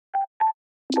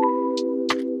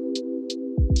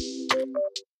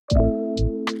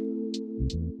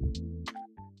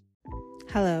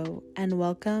Hello, and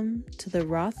welcome to the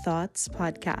Raw Thoughts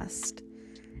podcast.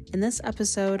 In this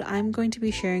episode, I'm going to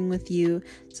be sharing with you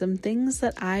some things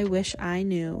that I wish I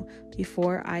knew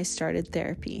before I started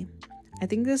therapy. I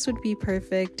think this would be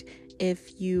perfect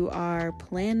if you are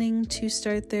planning to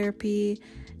start therapy,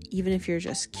 even if you're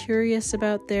just curious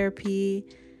about therapy,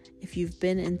 if you've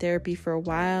been in therapy for a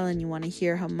while and you want to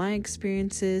hear how my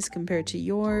experience is compared to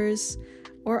yours,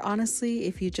 or honestly,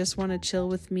 if you just want to chill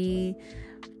with me,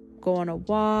 go on a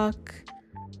walk,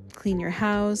 clean your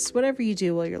house, whatever you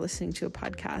do while you're listening to a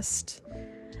podcast.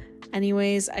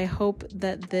 Anyways, I hope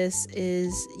that this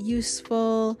is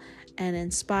useful and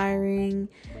inspiring,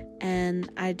 and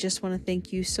I just want to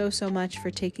thank you so much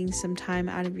for taking some time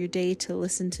out of your day to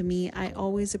listen to me. I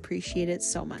always appreciate it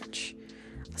so much.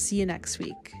 I'll see you next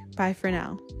week. Bye for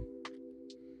now.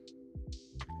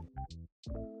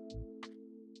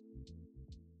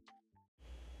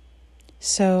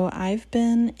 So I've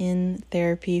been in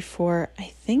therapy for, I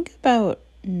think, about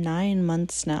 9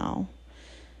 months now,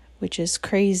 which is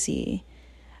crazy.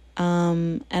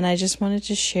 And I just wanted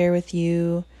to share with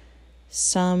you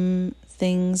some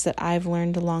things that I've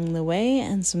learned along the way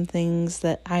and some things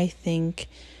that I think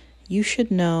you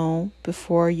should know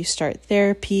before you start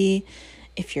therapy,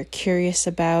 if you're curious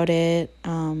about it,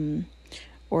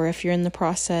 or if you're in the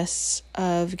process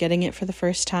of getting it for the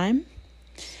first time.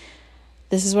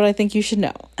 This is what I think you should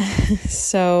know.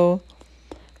 So,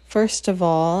 first of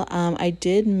all, I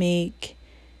did make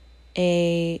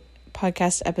a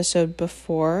podcast episode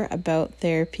before about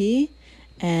therapy,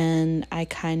 and I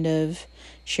kind of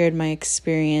shared my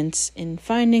experience in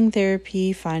finding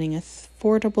therapy, finding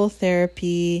affordable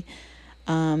therapy,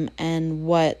 and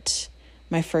what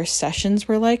my first sessions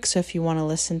were like. So if you want to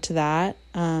listen to that,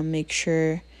 make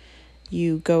sure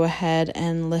you go ahead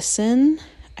and listen.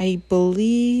 I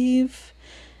believe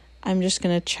I'm just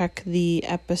going to check the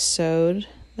episode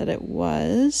that it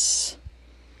was.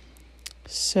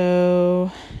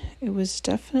 So it was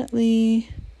definitely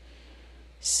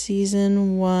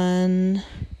season 1.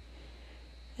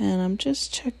 And I'm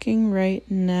just checking right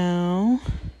now.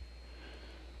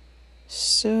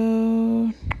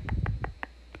 So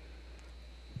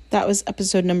that was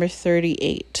episode number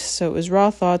 38. So it was raw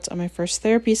thoughts on my first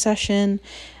therapy session.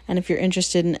 And if you're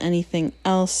interested in anything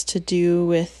else to do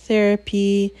with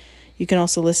therapy, you can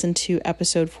also listen to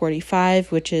episode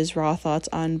 45, which is raw thoughts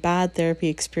on bad therapy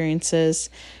experiences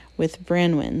with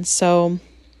Branwyn. So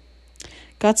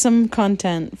got some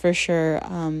content for sure,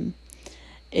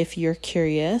 if you're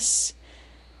curious.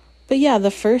 But yeah,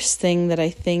 the first thing that I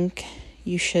think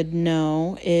you should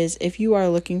know is if you are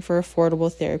looking for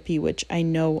affordable therapy, which I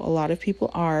know a lot of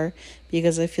people are,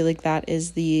 because I feel like that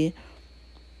is the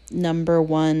number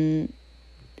one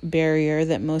barrier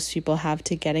that most people have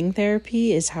to getting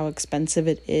therapy, is how expensive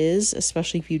it is,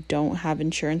 especially if you don't have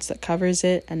insurance that covers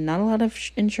it, and not a lot of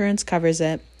insurance covers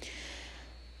it.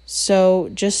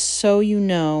 So just so you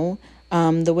know,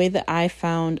 the way that I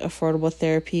found affordable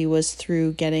therapy was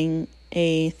through getting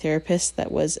a therapist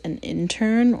that was an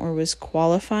intern or was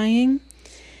qualifying.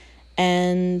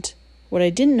 And what I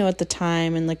didn't know at the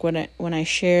time, and like when I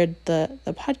shared the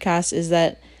podcast, is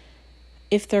that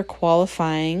if they're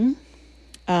qualifying,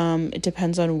 it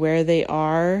depends on where they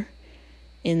are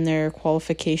in their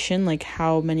qualification, like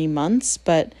how many months,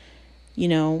 but,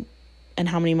 and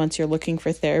how many months you're looking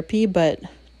for therapy. But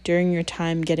during your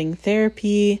time getting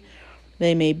therapy,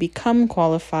 they may become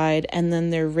qualified, and then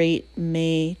their rate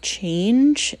may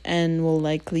change and will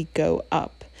likely go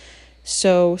up.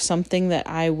 So something that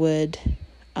I would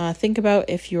think about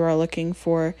if you are looking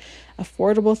for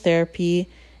affordable therapy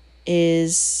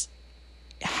is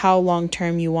how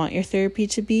long-term you want your therapy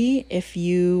to be. If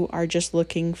you are just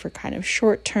looking for kind of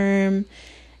short-term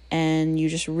and you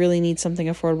just really need something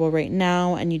affordable right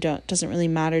now, and doesn't really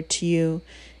matter to you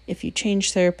if you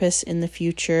change therapists in the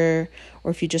future,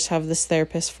 or if you just have this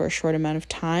therapist for a short amount of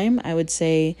time, I would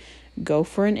say go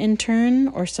for an intern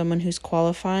or someone who's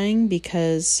qualifying,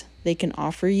 because they can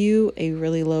offer you a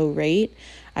really low rate.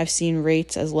 I've seen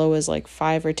rates as low as like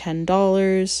 $5 or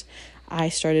 $10. I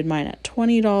started mine at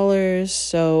 $20,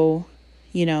 so,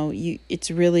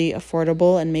 it's really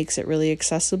affordable and makes it really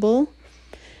accessible.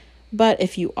 But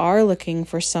if you are looking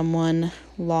for someone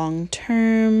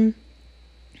long-term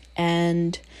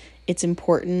and it's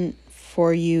important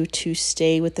for you to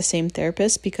stay with the same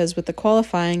therapist, because with the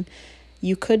qualifying,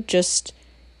 you could just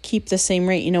keep the same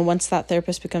rate. Once that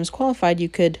therapist becomes qualified, you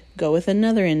could go with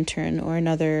another intern or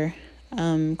another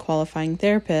qualifying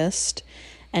therapist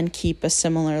and keep a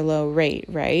similar low rate,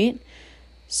 right?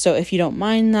 So if you don't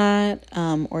mind that,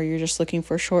 or you're just looking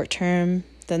for short term,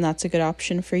 then that's a good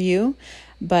option for you.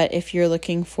 But if you're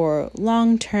looking for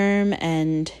long term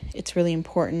and it's really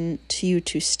important to you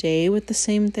to stay with the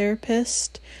same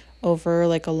therapist over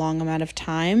like a long amount of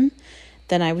time,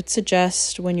 then I would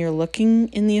suggest when you're looking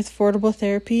in the affordable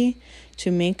therapy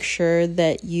to make sure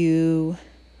that you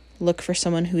look for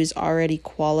someone who is already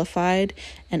qualified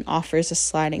and offers a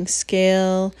sliding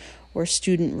scale or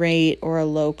student rate or a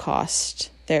low cost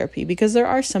therapy, because there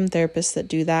are some therapists that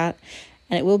do that,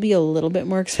 and it will be a little bit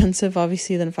more expensive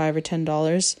obviously than $5 or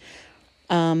 $10.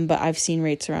 But I've seen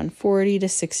rates around $40 to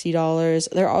 $60.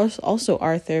 There also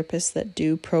are therapists that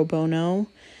do pro bono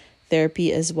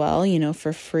therapy as well,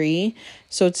 for free.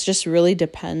 So it's just really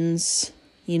depends,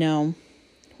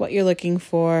 what you're looking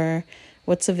for,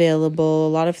 what's available. A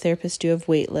lot of therapists do have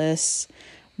wait lists,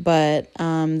 but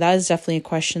that is definitely a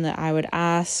question that I would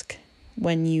ask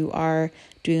when you are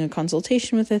doing a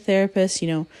consultation with a therapist.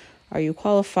 Are you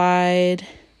qualified?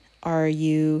 Are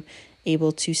you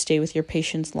able to stay with your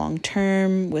patients long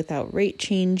term without rate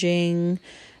changing?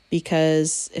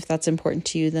 Because if that's important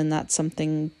to you, then that's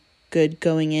something good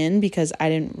going in, because I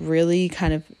didn't really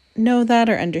kind of know that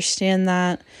or understand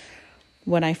that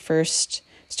when I first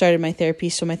started my therapy.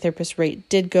 So my therapist rate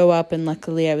did go up, and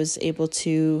luckily I was able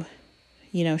to,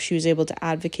 she was able to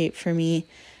advocate for me,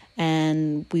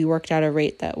 and we worked out a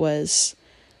rate that was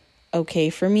okay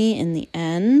for me in the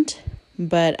end.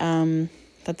 But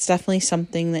that's definitely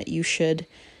something that you should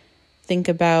think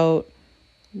about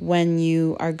when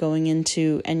you are going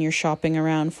into and you're shopping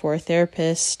around for a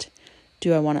therapist.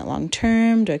 Do I want it long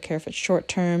term? Do I care if it's short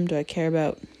term? Do I care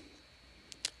about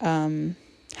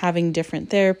having different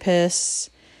therapists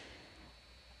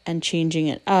and changing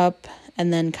it up,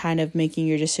 and then kind of making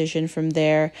your decision from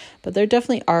there? But there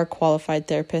definitely are qualified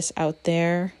therapists out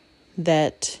there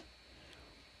that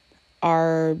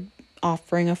are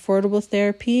offering affordable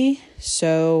therapy.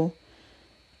 So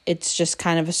it's just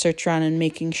kind of a search around and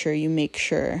making sure you make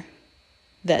sure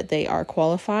that they are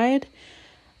qualified.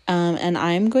 And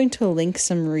I'm going to link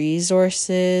some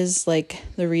resources, like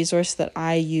the resource that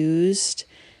I used,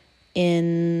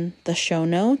 in the show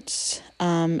notes.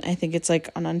 I think it's like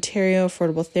on Ontario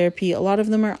Affordable Therapy. A lot of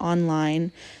them are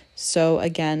online. So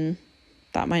again,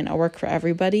 that might not work for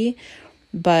everybody.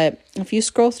 But if you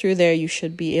scroll through there, you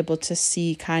should be able to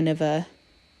see kind of a,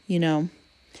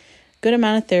 good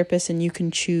amount of therapists, and you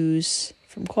can choose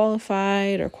from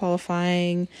qualified or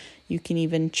qualifying. You can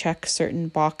even check certain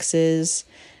boxes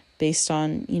based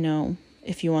on,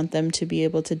 if you want them to be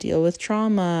able to deal with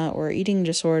trauma or eating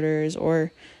disorders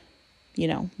or,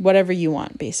 whatever you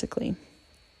want, basically.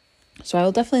 So I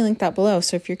will definitely link that below.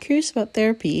 So if you're curious about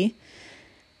therapy,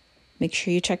 make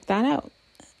sure you check that out.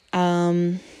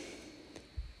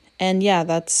 And yeah,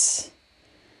 that's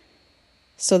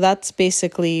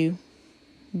basically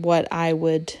what I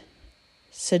would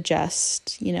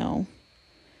suggest. The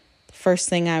first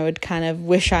thing I would kind of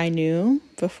wish I knew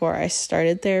before I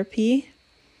started therapy.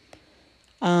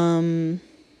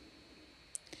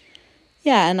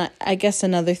 Yeah, and I guess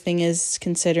another thing is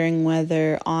considering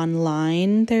whether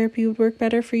online therapy would work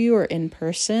better for you or in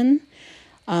person.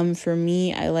 For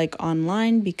me, I like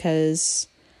online because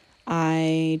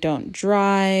I don't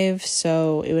drive,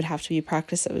 so it would have to be a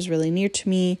practice that was really near to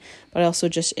me, but I also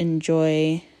just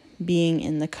enjoy being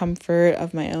in the comfort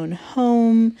of my own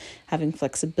home, having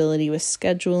flexibility with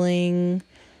scheduling,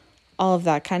 all of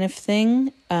that kind of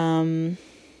thing. I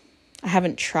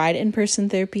haven't tried in-person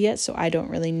therapy yet, so I don't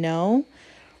really know,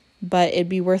 but it'd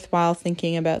be worthwhile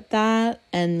thinking about that,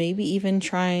 and maybe even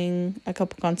trying a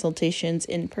couple consultations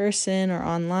in person or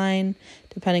online,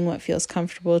 depending what feels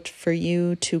comfortable for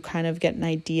you, to kind of get an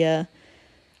idea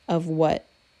of what,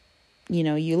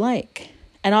 you like.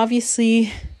 And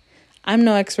obviously, I'm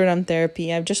no expert on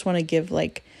therapy. I just want to give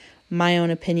like my own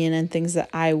opinion and things that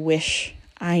I wish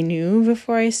I knew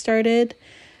before I started.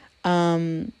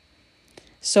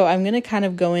 So I'm going to kind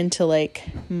of go into like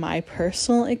my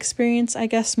personal experience, I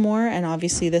guess, more. And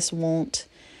obviously this won't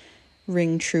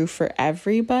ring true for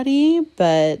everybody,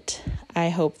 but I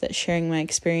hope that sharing my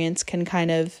experience can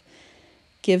kind of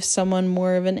give someone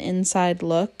more of an inside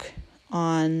look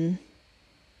on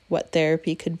what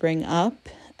therapy could bring up,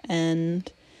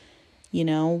 and,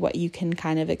 what you can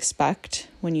kind of expect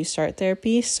when you start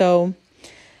therapy. So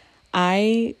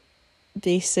I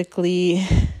basically...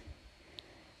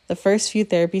 the first few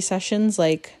therapy sessions,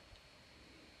 like,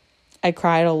 I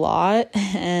cried a lot,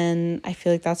 and I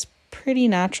feel like that's pretty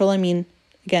natural. I mean,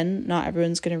 again, not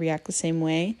everyone's going to react the same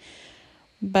way,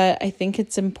 but I think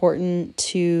it's important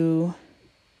to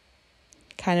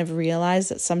kind of realize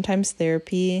that sometimes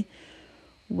therapy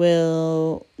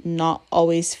will not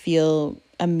always feel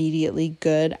immediately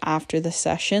good after the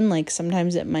session. Like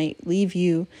sometimes it might leave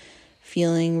you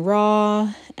feeling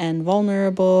raw and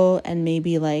vulnerable and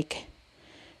maybe like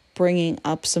bringing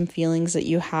up some feelings that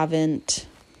you haven't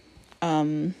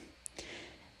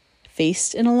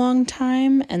faced in a long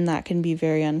time, and that can be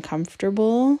very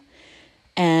uncomfortable.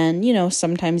 And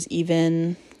sometimes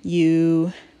even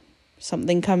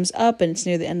something comes up and it's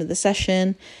near the end of the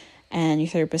session and your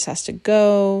therapist has to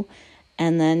go,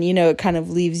 and then it kind of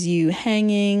leaves you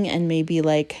hanging and maybe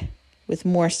like with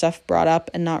more stuff brought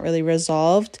up and not really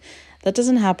resolved. That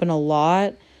doesn't happen a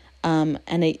lot.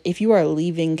 If you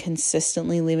are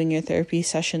consistently leaving your therapy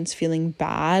sessions feeling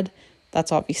bad,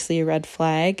 that's obviously a red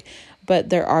flag. But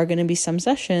there are going to be some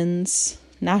sessions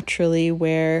naturally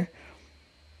where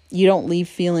you don't leave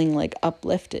feeling like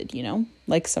uplifted,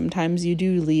 like sometimes you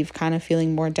do leave kind of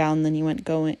feeling more down than you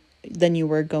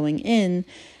were going in,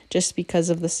 just because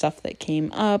of the stuff that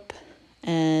came up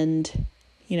and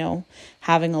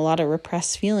having a lot of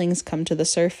repressed feelings come to the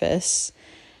surface.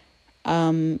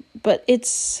 But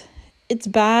it's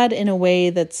bad in a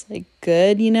way that's like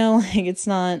good,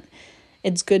 like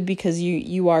it's good because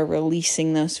you are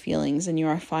releasing those feelings and you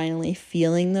are finally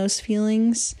feeling those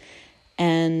feelings,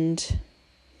 and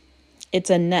it's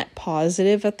a net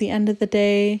positive at the end of the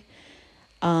day.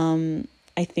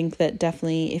 I think that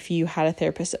definitely if you had a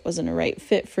therapist that wasn't a right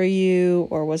fit for you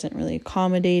or wasn't really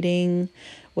accommodating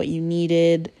what you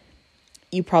needed,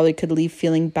 you probably could leave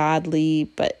feeling badly,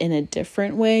 but in a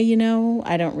different way,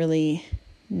 I don't really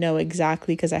know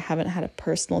exactly because I haven't had a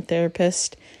personal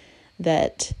therapist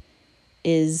that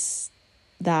is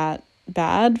that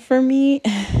bad for me.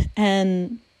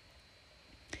 And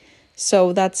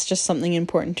so that's just something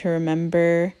important to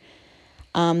remember.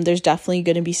 There's definitely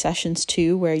going to be sessions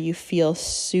too where you feel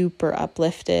super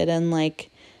uplifted and like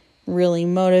really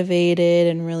motivated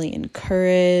and really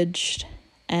encouraged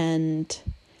and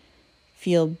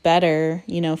feel better,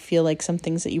 feel like some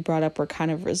things that you brought up were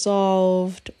kind of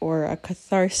resolved or a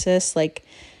catharsis. Like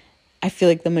I feel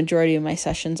like the majority of my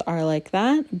sessions are like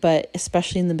that, but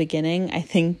especially in the beginning, I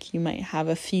think you might have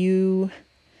a few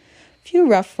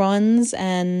rough ones,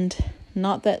 and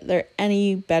not that they're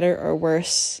any better or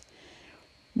worse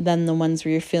than the ones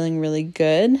where you're feeling really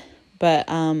good, but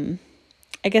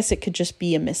I guess it could just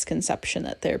be a misconception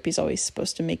that therapy is always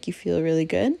supposed to make you feel really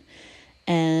good,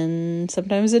 and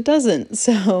sometimes it doesn't.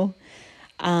 So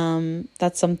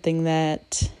that's something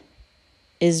that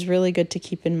is really good to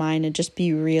keep in mind and just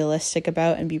be realistic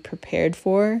about and be prepared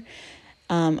for.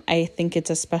 I think it's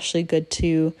especially good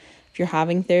to, if you're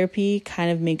having therapy,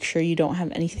 kind of make sure you don't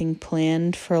have anything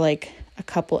planned for like a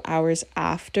couple hours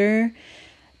after,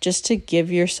 just to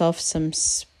give yourself some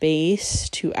space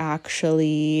to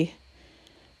actually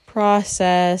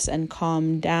process and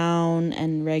calm down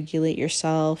and regulate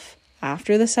yourself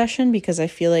after the session, because I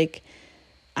feel like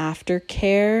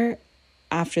aftercare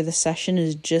after the session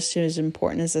is just as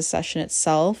important as the session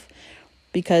itself.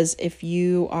 Because if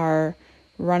you are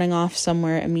running off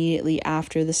somewhere immediately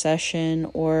after the session,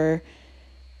 or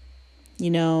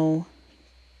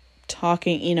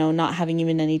talking, not having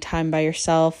even any time by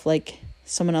yourself, like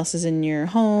someone else is in your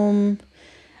home,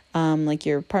 like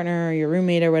your partner or your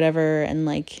roommate or whatever, and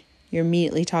like you're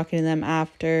immediately talking to them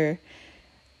after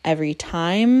every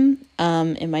time,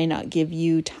 it might not give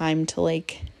you time to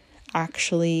like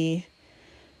actually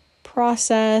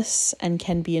process, and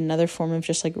can be another form of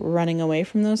just like running away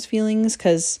from those feelings,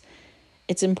 because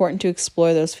it's important to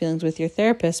explore those feelings with your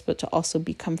therapist, but to also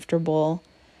be comfortable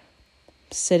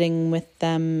sitting with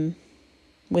them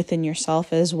within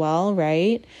yourself as well,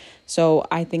 right? So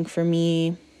I think for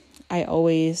me, I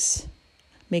always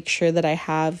make sure that I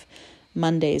have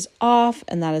Mondays off,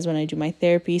 and that is when I do my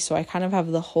therapy. So I kind of have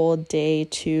the whole day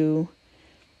to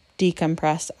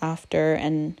decompress after,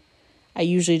 and I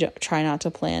usually try not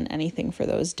to plan anything for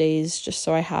those days, just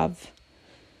so I have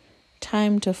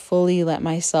time to fully let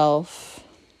myself,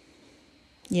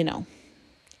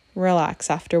 relax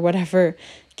after whatever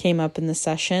came up in the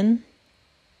session.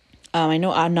 I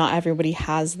know not everybody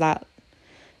has that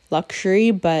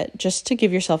luxury, but just to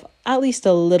give yourself at least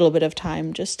a little bit of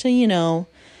time just to,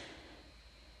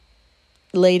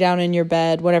 lay down in your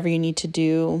bed, whatever you need to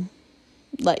do,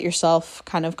 let yourself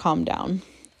kind of calm down.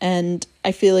 And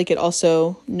I feel like it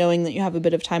also, knowing that you have a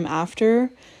bit of time after,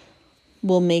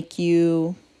 will make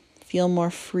you feel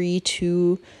more free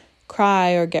to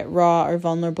cry or get raw or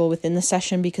vulnerable within the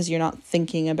session, because you're not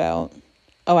thinking about,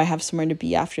 oh, I have somewhere to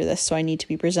be after this, so I need to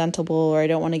be presentable, or I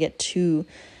don't want to get too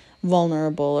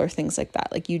vulnerable or things like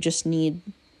that. Like you just need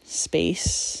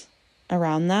space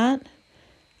around that.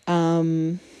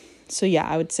 So yeah,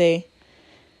 I would say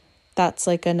that's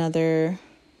like another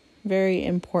very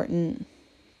important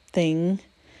thing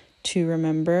to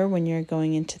remember when you're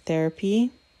going into therapy.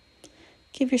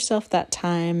 Give yourself that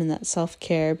time and that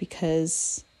self-care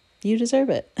because you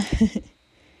deserve it.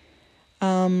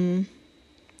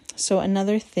 So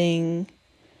another thing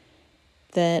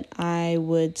that I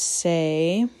would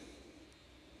say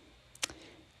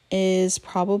is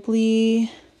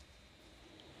probably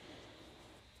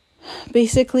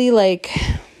basically like,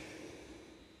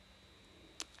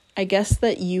 I guess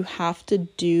that you have to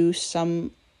do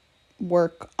some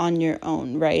work on your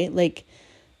own, right? Like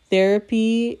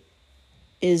therapy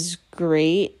is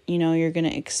great. You know, you're going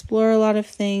to explore a lot of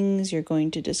things. You're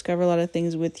going to discover a lot of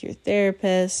things with your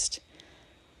therapist.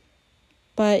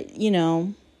 But, you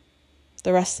know,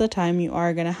 the rest of the time you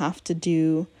are going to have to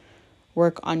do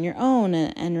work on your own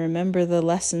and remember the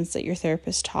lessons that your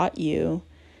therapist taught you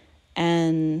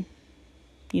and,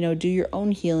 you know, do your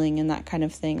own healing and that kind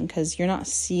of thing, because you're not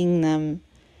seeing them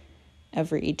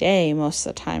every day most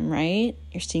of the time, right?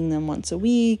 You're seeing them once a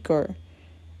week or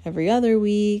every other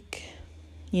week,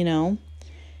 you know?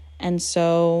 And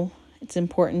so it's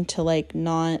important to like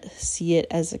not see it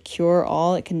as a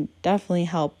cure-all. It can definitely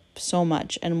help so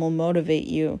much and will motivate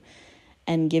you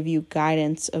and give you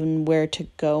guidance on where to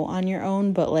go on your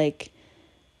own, but like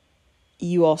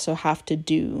you also have to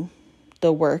do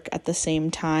the work at the same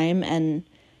time and,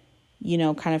 you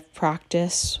know, kind of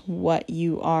practice what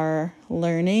you are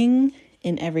learning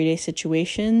in everyday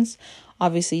situations.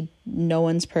 Obviously, no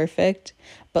one's perfect,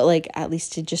 but like at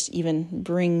least to just even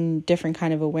bring different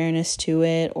kind of awareness to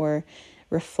it or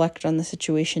reflect on the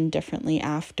situation differently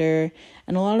after.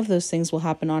 And a lot of those things will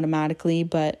happen automatically,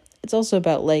 but it's also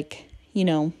about like, you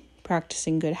know,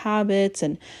 practicing good habits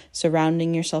and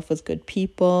surrounding yourself with good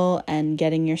people and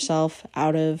getting yourself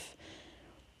out of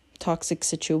toxic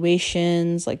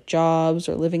situations like jobs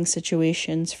or living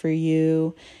situations for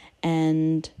you.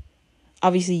 And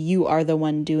obviously you are the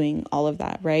one doing all of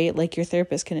that, right? Like your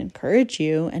therapist can encourage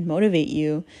you and motivate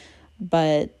you,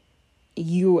 but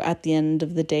you at the end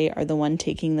of the day are the one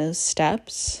taking those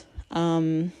steps.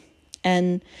 And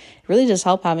it really does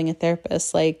help having a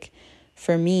therapist. Like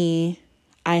for me,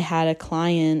 I had a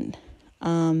client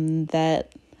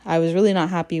that I was really not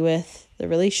happy with the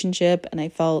relationship, and I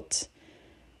felt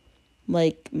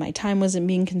like my time wasn't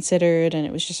being considered, and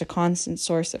it was just a constant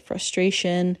source of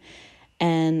frustration.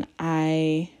 And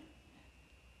I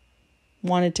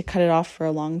wanted to cut it off for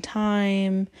a long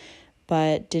time,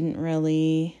 but didn't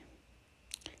really,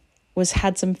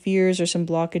 had some fears or some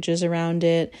blockages around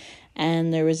it.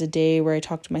 And there was a day where I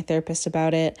talked to my therapist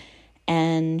about it,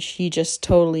 and she just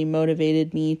totally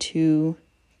motivated me to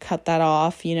cut that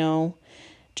off, you know,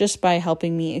 just by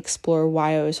helping me explore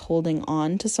why I was holding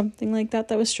on to something like that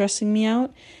was stressing me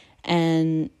out.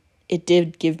 And it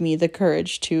did give me the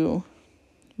courage to,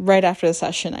 right after the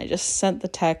session, I just sent the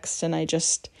text and I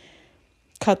just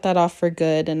cut that off for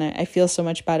good. And I feel so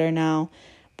much better now.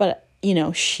 But, you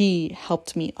know, she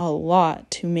helped me a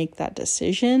lot to make that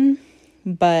decision.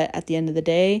 But at the end of the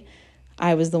day,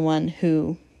 I was the one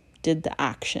who did the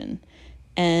action.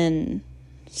 And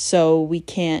so we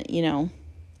can't, you know,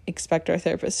 expect our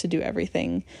therapist to do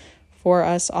everything for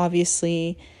us,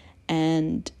 obviously.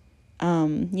 And,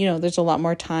 you know, there's a lot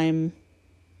more time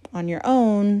on your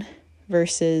own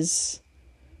versus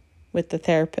with the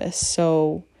therapist.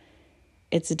 So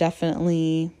it's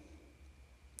definitely,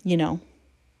 you know,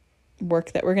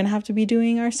 work that we're going to have to be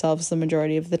doing ourselves the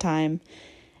majority of the time.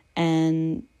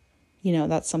 And, you know,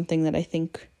 that's something that I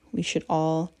think we should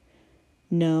all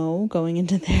know going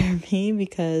into therapy,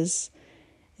 because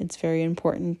it's very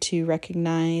important to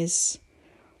recognize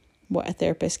what a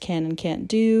therapist can and can't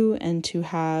do, and to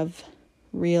have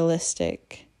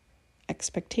realistic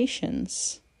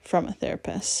expectations from a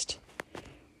therapist.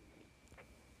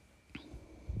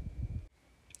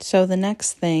 So the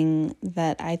next thing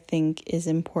that I think is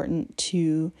important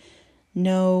to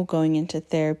know going into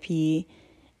therapy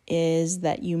is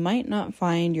that you might not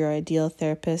find your ideal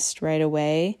therapist right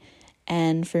away.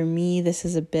 And for me, this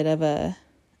is a bit of an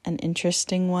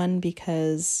interesting one,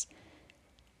 because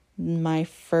my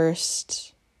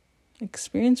first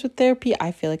experience with therapy,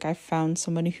 I feel like I found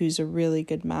somebody who's a really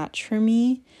good match for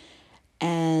me,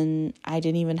 and I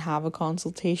didn't even have a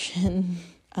consultation.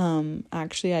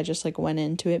 Actually, I just like went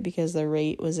into it because the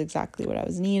rate was exactly what I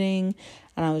was needing,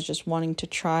 and I was just wanting to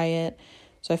try it.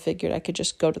 So I figured I could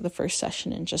just go to the first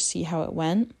session and just see how it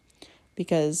went,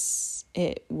 because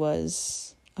it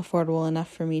was affordable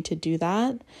enough for me to do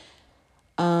that.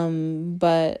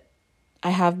 But I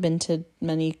have been to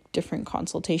many different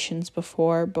consultations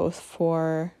before, both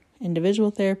for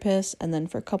individual therapists and then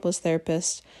for couples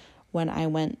therapists when I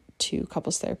went to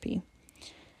couples therapy.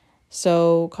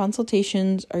 So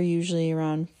consultations are usually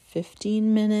around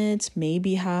 15 minutes,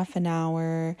 maybe half an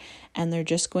hour, and they're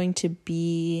just going to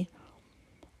be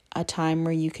a time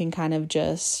where you can kind of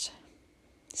just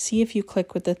see if you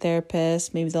click with the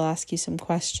therapist. Maybe they'll ask you some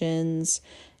questions.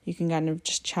 You can kind of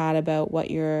just chat about what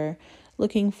you're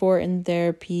looking for in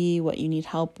therapy, what you need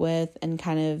help with, and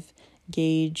kind of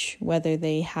gauge whether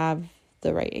they have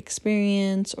the right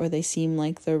experience or they seem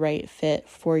like the right fit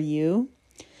for you.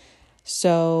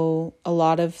 So a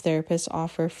lot of therapists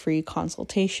offer free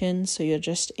consultations, so you're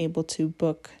just able to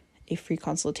book a free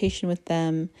consultation with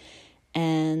them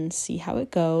and see how it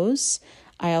goes.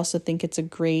 I also think it's a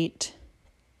great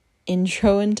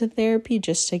intro into therapy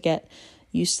just to get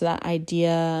used to that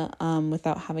idea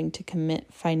without having to commit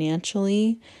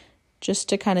financially, just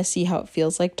to kind of see how it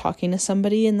feels like talking to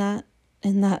somebody in that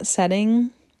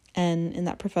setting and in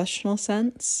that professional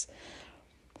sense.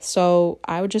 So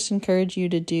I would just encourage you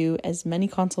to do as many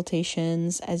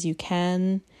consultations as you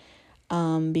can,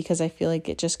 because I feel like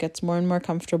it just gets more and more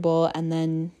comfortable, and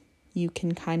then you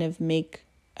can kind of make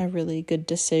a really good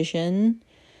decision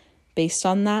based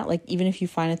on that. Like, even if you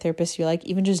find a therapist you like,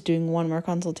 even just doing one more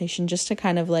consultation just to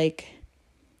kind of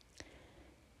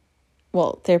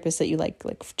therapists that you like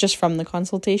just from the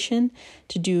consultation,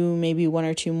 to do maybe one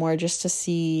or two more just to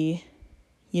see,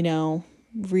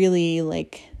 really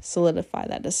solidify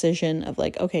that decision of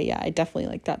okay, yeah, I definitely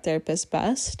like that therapist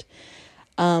best.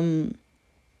 And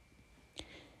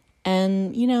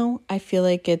I feel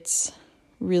like it's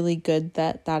really good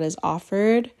that is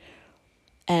offered,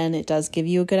 and it does give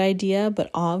you a good idea,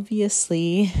 but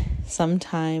obviously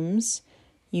sometimes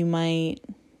you might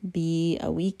be a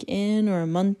week in or a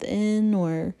month in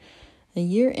or a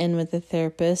year in with a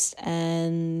therapist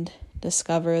and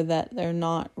discover that they're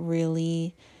not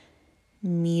really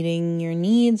meeting your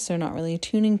needs, they're not really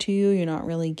attuning to you, you're not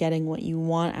really getting what you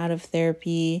want out of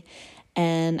therapy.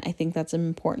 And I think that's an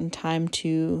important time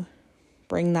to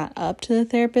bring that up to the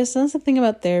therapist. And that's the thing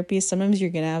about therapy, sometimes you're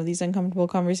going to have these uncomfortable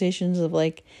conversations of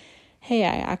hey,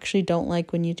 I actually don't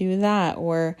like when you do that,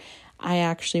 or I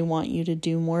actually want you to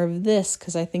do more of this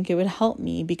because I think it would help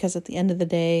me, because at the end of the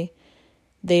day,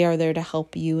 they are there to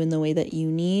help you in the way that you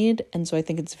need. And so I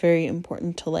think it's very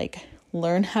important to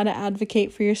learn how to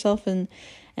advocate for yourself and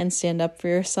stand up for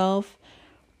yourself.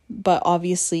 But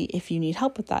obviously, if you need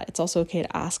help with that, it's also okay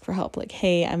to ask for help.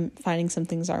 Hey, I'm finding some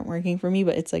things aren't working for me,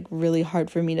 but it's really hard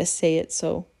for me to say it.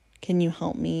 So can you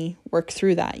help me work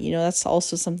through that? That's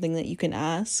also something that you can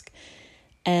ask.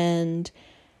 And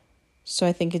so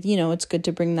I think, it's good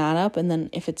to bring that up. And then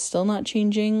if it's still not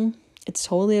changing, it's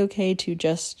totally okay to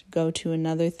just go to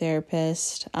another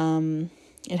therapist.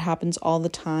 It happens all the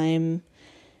time.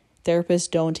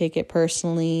 Therapists don't take it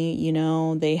personally.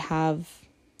 They have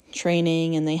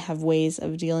training and they have ways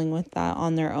of dealing with that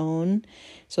on their own.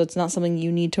 So it's not something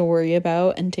you need to worry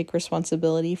about and take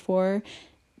responsibility for,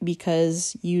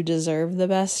 because you deserve the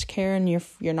best care and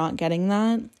you're not getting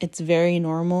that. It's very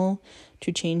normal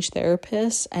to change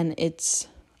therapists, and it's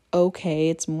okay.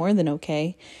 It's more than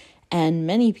okay. And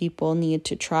many people need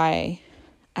to try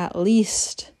at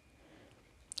least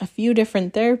a few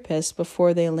different therapists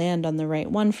before they land on the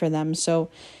right one for them. So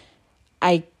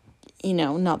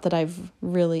not that I've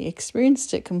really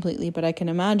experienced it completely, but I can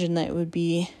imagine that it would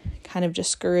be kind of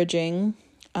discouraging.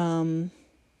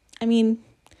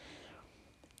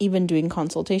 Even doing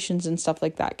consultations and stuff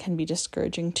like that can be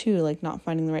discouraging too, not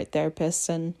finding the right therapists.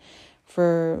 And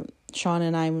for Sean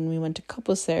and I, when we went to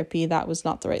couples therapy, that was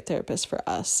not the right therapist for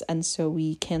us. And so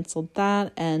we canceled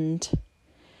that, and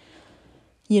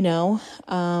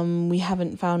we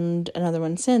haven't found another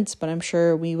one since, but I'm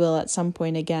sure we will at some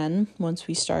point again once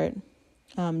we start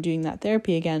doing that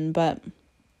therapy again. But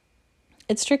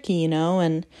it's tricky,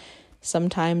 and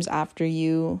sometimes after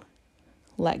you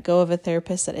let go of a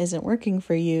therapist that isn't working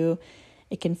for you,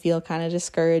 it can feel kind of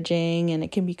discouraging, and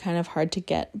it can be kind of hard to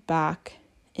get back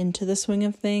into the swing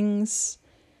of things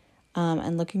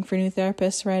and looking for new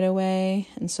therapists right away.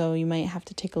 And so you might have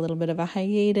to take a little bit of a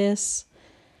hiatus.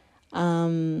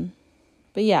 But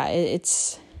yeah,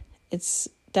 it's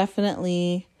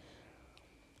definitely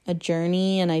a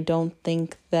journey, and I don't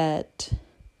think that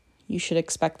you should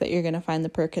expect that you're going to find the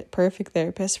perfect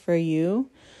therapist for you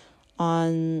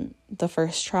on the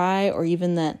first try, or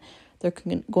even that they're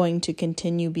going to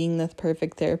continue being the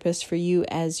perfect therapist for you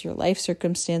as your life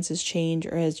circumstances change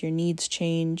or as your needs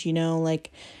change.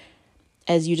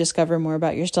 As you discover more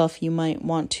about yourself, you might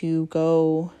want to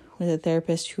go with a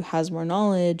therapist who has more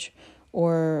knowledge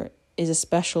or is a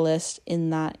specialist in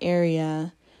that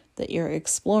area that you're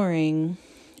exploring.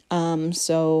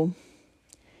 So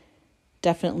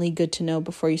definitely good to know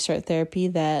before you start therapy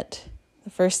that the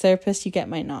first therapist you get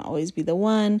might not always be the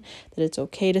one, that it's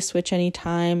okay to switch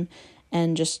anytime,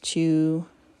 and just to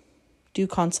do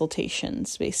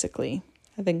consultations, basically.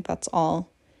 I think that's all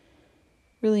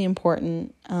really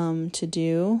important to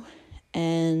do.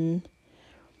 And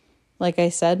like I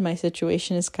said, my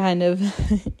situation is kind of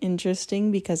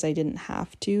interesting because I didn't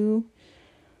have to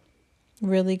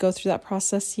really go through that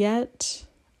process yet.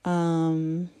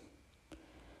 But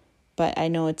I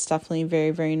know it's definitely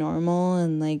very, very normal.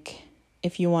 And like,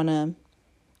 if you want to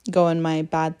go in my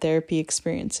bad therapy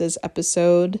experiences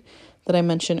episode that I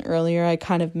mentioned earlier, I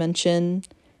kind of mentioned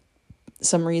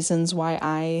some reasons why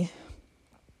I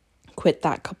quit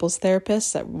that couples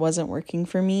therapist that wasn't working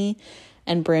for me.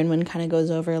 And Branwen kind of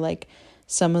goes over like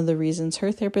some of the reasons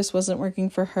her therapist wasn't working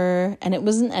for her. And it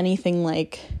wasn't anything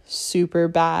like super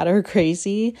bad or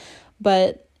crazy,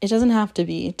 but it doesn't have to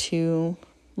be to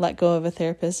let go of a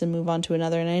therapist and move on to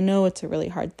another. And I know it's a really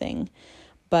hard thing,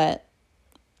 but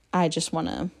I just want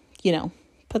to,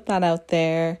 put that out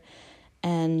there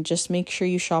and just make sure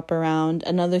you shop around.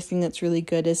 Another thing that's really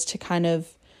good is to kind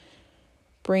of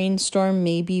brainstorm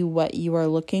maybe what you are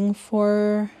looking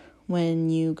for when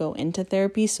you go into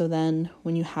therapy. So then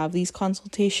when you have these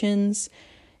consultations,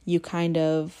 you kind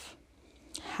of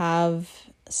have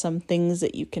some things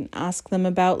that you can ask them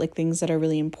about, like things that are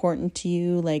really important to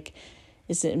you. Like,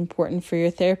 is it important for your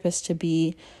therapist to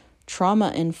be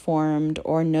trauma informed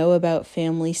or know about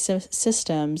family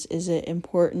systems? Is it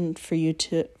important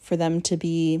for them to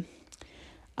be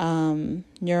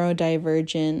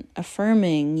neurodivergent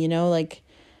affirming? Like,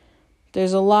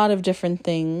 there's a lot of different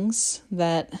things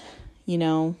that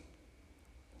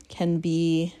can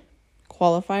be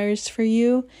qualifiers for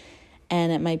you,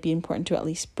 and it might be important to at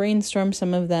least brainstorm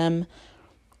some of them,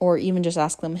 or even just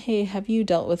ask them, hey, have you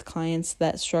dealt with clients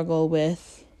that struggle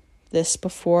with this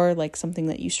before, like something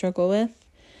that you struggle with?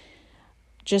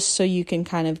 Just so you can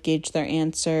kind of gauge their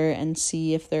answer and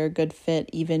see if they're a good fit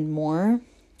even more.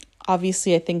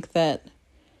 Obviously, I think that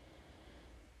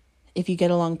if you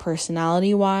get along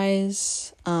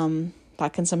personality-wise,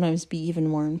 that can sometimes be even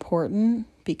more important,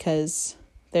 because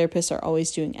therapists are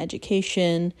always doing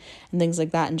education and things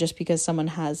like that. And just because someone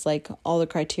has like all the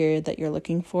criteria that you're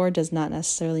looking for does not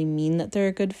necessarily mean that they're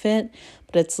a good fit.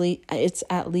 But it's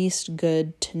at least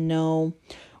good to know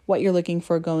what you're looking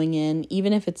for going in,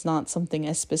 even if it's not something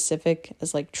as specific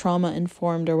as like trauma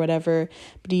informed or whatever.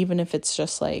 But even if it's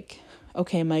just like,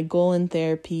 okay, my goal in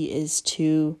therapy is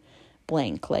to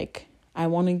blank, like I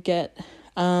want to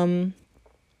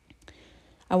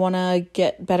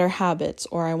get better habits,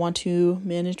 or I want to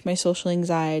manage my social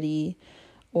anxiety,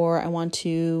 or I want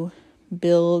to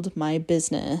build my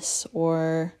business,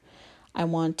 or I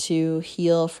want to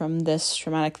heal from this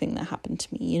traumatic thing that happened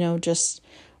to me. Just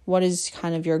what is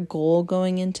kind of your goal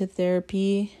going into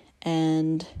therapy,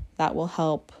 and that will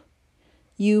help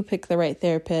you pick the right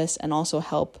therapist and also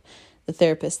help the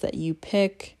therapist that you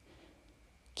pick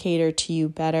cater to you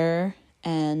better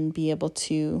and be able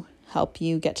to help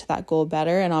you get to that goal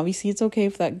better. And obviously it's okay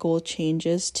if that goal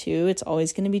changes too. It's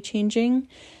always going to be changing,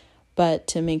 but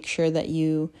to make sure that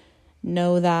you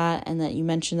know that and that you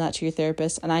mention that to your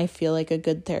therapist. And I feel like a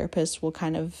good therapist will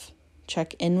kind of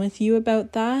check in with you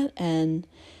about that and,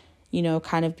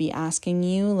 kind of be asking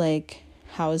you like,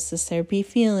 how is this therapy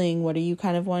feeling? What are you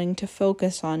kind of wanting to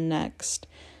focus on next?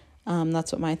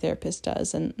 That's what my therapist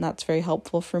does. And that's very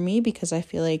helpful for me because I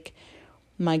feel like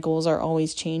my goals are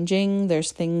always changing.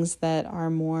 There's things that are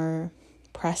more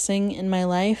pressing in my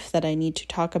life that I need to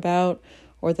talk about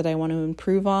or that I want to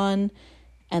improve on,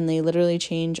 and they literally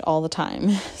change all the time.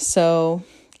 So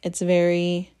it's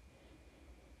very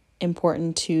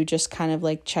important to just kind of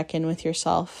like check in with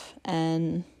yourself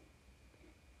and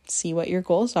see what your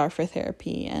goals are for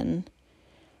therapy and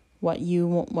what you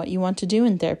want to do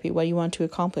in therapy, what you want to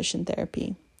accomplish in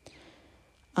therapy.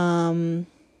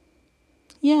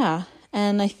 Yeah.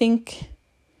 And I think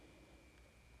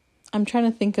I'm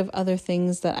trying to think of other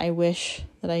things that I wish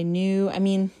that I knew. I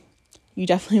mean, you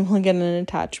definitely will get an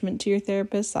attachment to your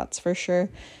therapist, that's for sure,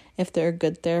 if they're a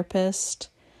good therapist.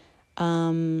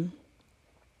 And,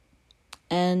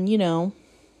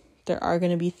 there are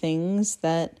going to be things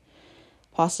that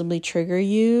possibly trigger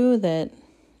you that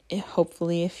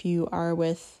hopefully if you are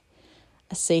with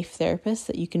a safe therapist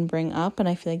that you can bring up. And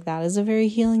I feel like that is a very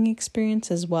healing experience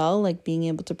as well, like being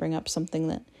able to bring up something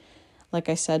that, like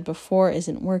I said before,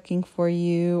 isn't working for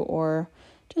you or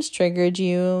just triggered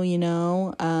you,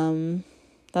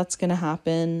 that's going to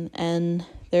happen. And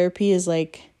therapy is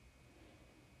like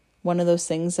one of those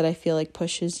things that I feel like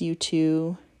pushes you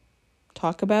to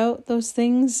talk about those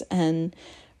things and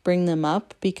bring them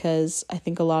up, because I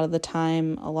think a lot of the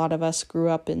time, a lot of us grew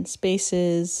up in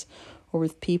spaces or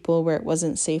with people where it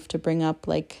wasn't safe to bring up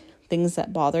like things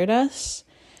that bothered us.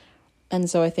 And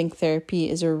so I think therapy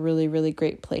is a really, really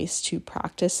great place to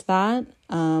practice that,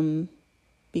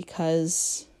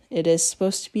 because it is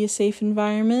supposed to be a safe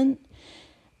environment.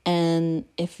 And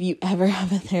if you ever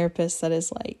have a therapist that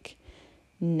is like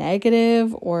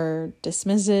negative or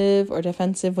dismissive or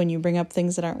defensive when you bring up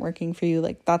things that aren't working for you,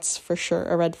 like that's for sure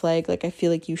a red flag. Like I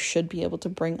feel like you should be able to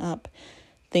bring up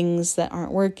things that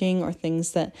aren't working or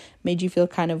things that made you feel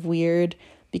kind of weird,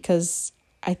 because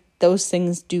those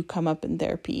things do come up in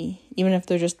therapy, even if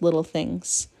they're just little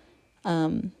things.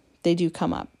 They do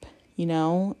come up,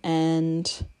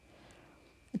 and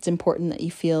it's important that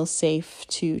you feel safe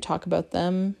to talk about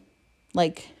them.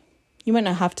 Like, you might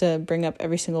not have to bring up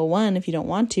every single one if you don't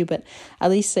want to, but at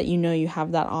least that you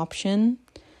have that option,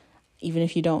 even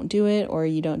if you don't do it or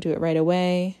you don't do it right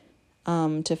away,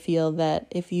 to feel that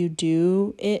if you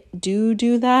do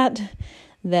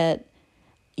that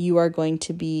you are going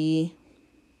to be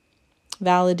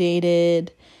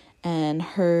validated and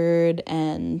heard,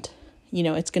 and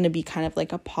it's going to be kind of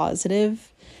like a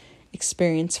positive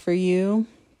experience for you.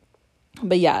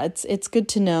 But yeah, it's good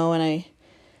to know, and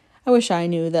I wish I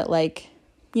knew that, like,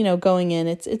 going in,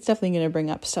 it's definitely going to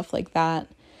bring up stuff like that,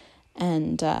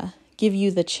 and give you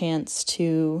the chance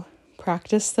to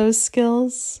practice those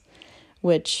skills,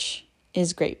 which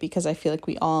is great, because I feel like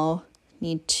we all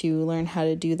need to learn how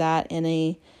to do that in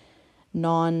a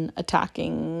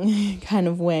non-attacking kind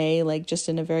of way, like just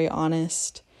in a very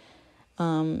honest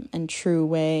and true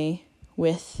way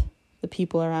with the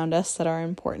people around us that are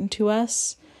important to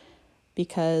us,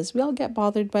 because we all get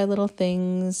bothered by little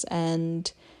things,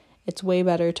 and it's way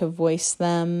better to voice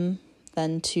them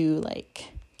than to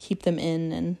like keep them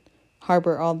in and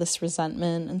harbor all this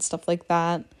resentment and stuff like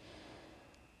that.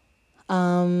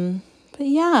 But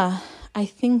yeah, I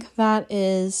think that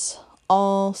is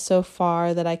all so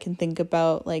far that I can think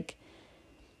about, like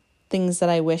things that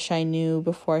I wish I knew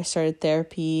before I started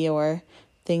therapy, or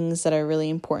things that are really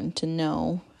important to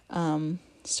know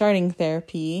starting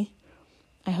therapy.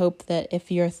 I hope that if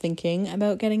you're thinking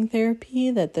about getting therapy,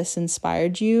 that this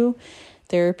inspired you.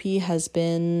 Therapy has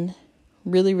been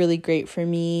really, really great for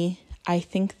me. I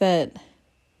think that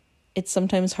it's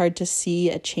sometimes hard to see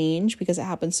a change because it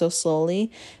happens so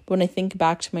slowly. But when I think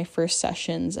back to my first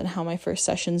sessions and how my first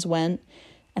sessions went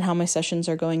and how my sessions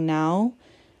are going now,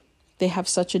 they have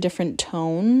such a different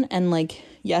tone. And like,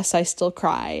 yes, I still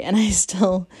cry and I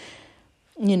still,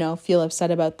 feel upset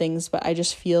about things, but I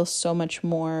just feel so much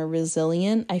more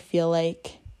resilient. I feel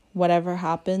like whatever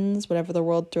happens, whatever the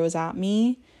world throws at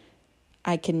me,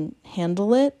 I can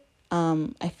handle it.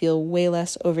 I feel way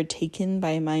less overtaken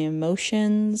by my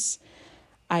emotions.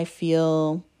 I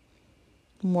feel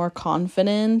more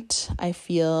confident. I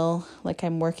feel like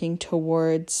I'm working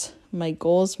towards my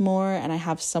goals more, and I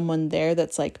have someone there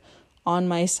that's like on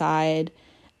my side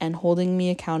and holding me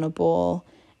accountable,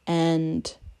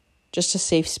 and just a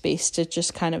safe space to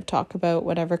just kind of talk about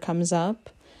whatever comes up,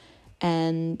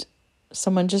 and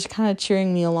someone just kind of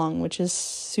cheering me along, which is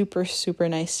super, super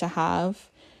nice to have.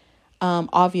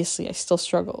 Obviously, I still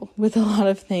struggle with a lot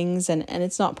of things, and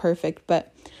it's not perfect,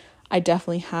 but I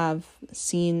definitely have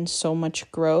seen so much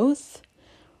growth,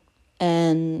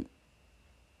 and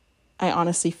I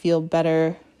honestly feel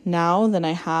better now than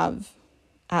I have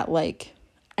at like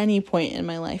any point in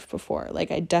my life before. Like,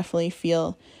 I definitely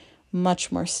feel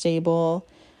much more stable,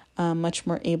 much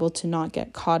more able to not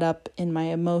get caught up in my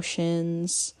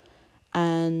emotions,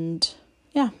 and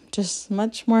yeah, just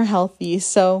much more healthy.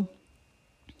 So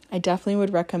I definitely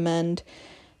would recommend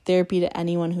therapy to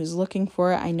anyone who's looking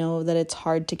for it. I know that it's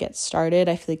hard to get started.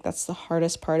 I feel like that's the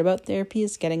hardest part about therapy,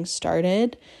 is getting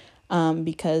started,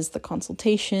 because the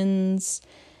consultations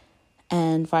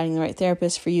and finding the right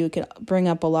therapist for you can bring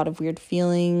up a lot of weird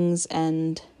feelings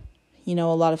and, a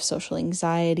lot of social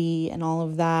anxiety and all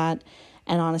of that.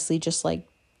 And honestly, just like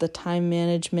the time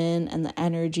management and the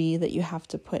energy that you have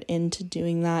to put into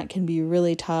doing that can be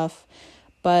really tough.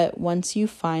 But once you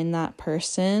find that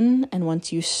person and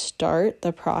once you start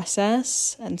the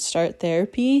process and start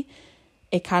therapy,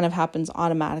 it kind of happens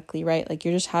automatically, right? Like,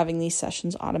 you're just having these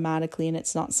sessions automatically, and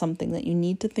it's not something that you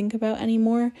need to think about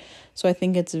anymore. So I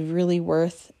think it's really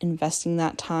worth investing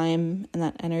that time and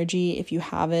that energy if you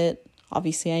have it.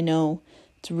 Obviously, I know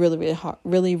it's really, really hard,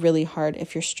 really hard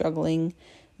if you're struggling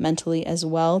mentally as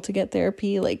well to get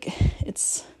therapy. Like, it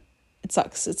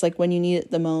sucks. It's like when you need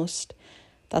it the most,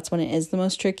 that's when it is the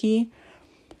most tricky.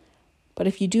 But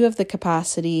if you do have the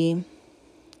capacity,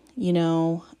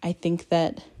 I think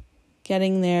that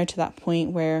getting there to that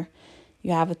point where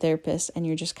you have a therapist and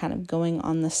you're just kind of going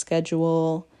on the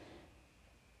schedule,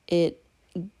 it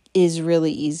is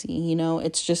really easy. You know,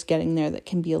 it's just getting there that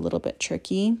can be a little bit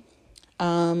tricky.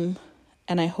 And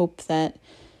I hope that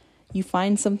you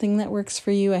find something that works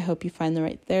for you. I hope you find the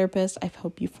right therapist. I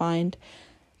hope you find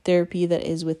therapy that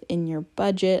is within your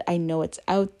budget. I know it's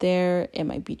out there. It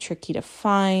might be tricky to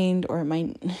find, or it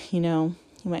might, you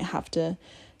might have to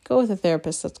go with a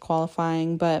therapist that's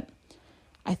qualifying, but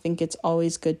I think it's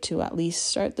always good to at least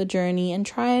start the journey and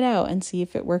try it out and see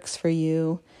if it works for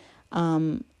you.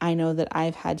 I know that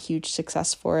I've had huge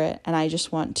success for it, and I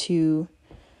just want to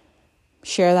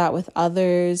share that with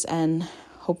others, and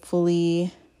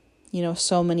hopefully,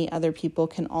 so many other people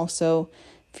can also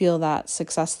feel that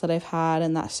success that I've had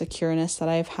and that secureness that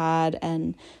I've had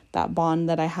and that bond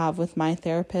that I have with my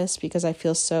therapist, because I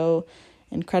feel so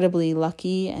incredibly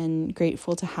lucky and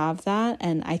grateful to have that.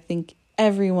 And I think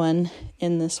everyone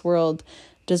in this world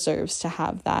deserves to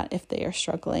have that if they are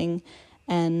struggling.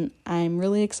 And I'm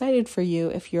really excited for you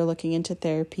if you're looking into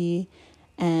therapy.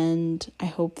 And I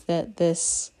hope that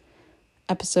this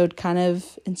episode kind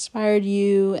of inspired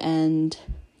you and,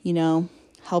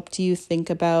 helped you think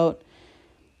about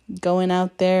going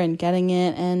out there and getting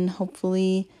it, and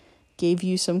hopefully gave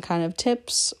you some kind of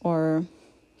tips or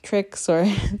tricks or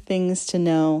things to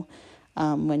know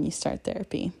when you start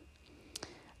therapy.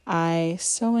 I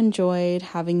so enjoyed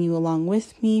having you along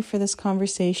with me for this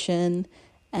conversation,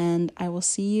 and I will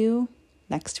see you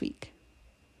next week.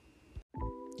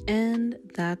 And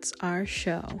that's our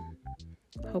show.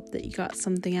 Hope that you got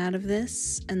something out of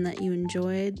this and that you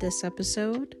enjoyed this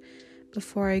episode.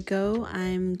 Before I go,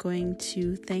 I'm going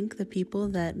to thank the people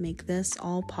that make this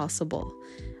all possible.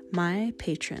 My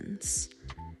patrons.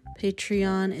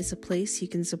 Patreon is a place you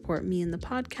can support me in the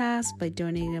podcast by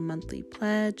donating a monthly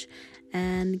pledge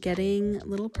and getting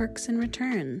little perks in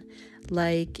return,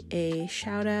 like a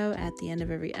shout out at the end of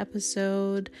every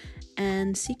episode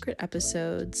and secret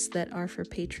episodes that are for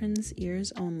patrons'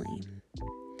 ears only.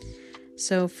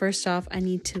 So first off, I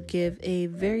need to give a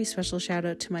very special shout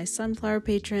out to my sunflower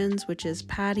patrons, which is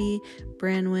Patty,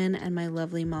 Branwyn, and my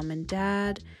lovely mom and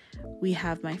dad. We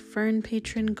have my fern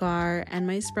patron, Gar, and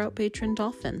my sprout patron,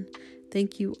 Dolphin.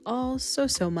 Thank you all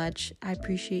so much. I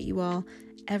appreciate you all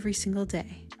every single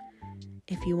day.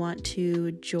 If you want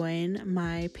to join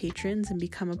my patrons and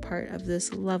become a part of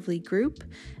this lovely group,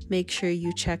 make sure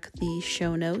you check the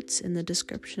show notes in the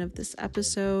description of this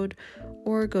episode,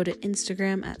 or go to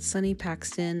Instagram at Sunny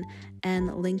Paxton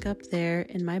and link up there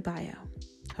in my bio.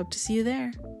 Hope to see you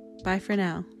there. Bye for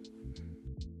now.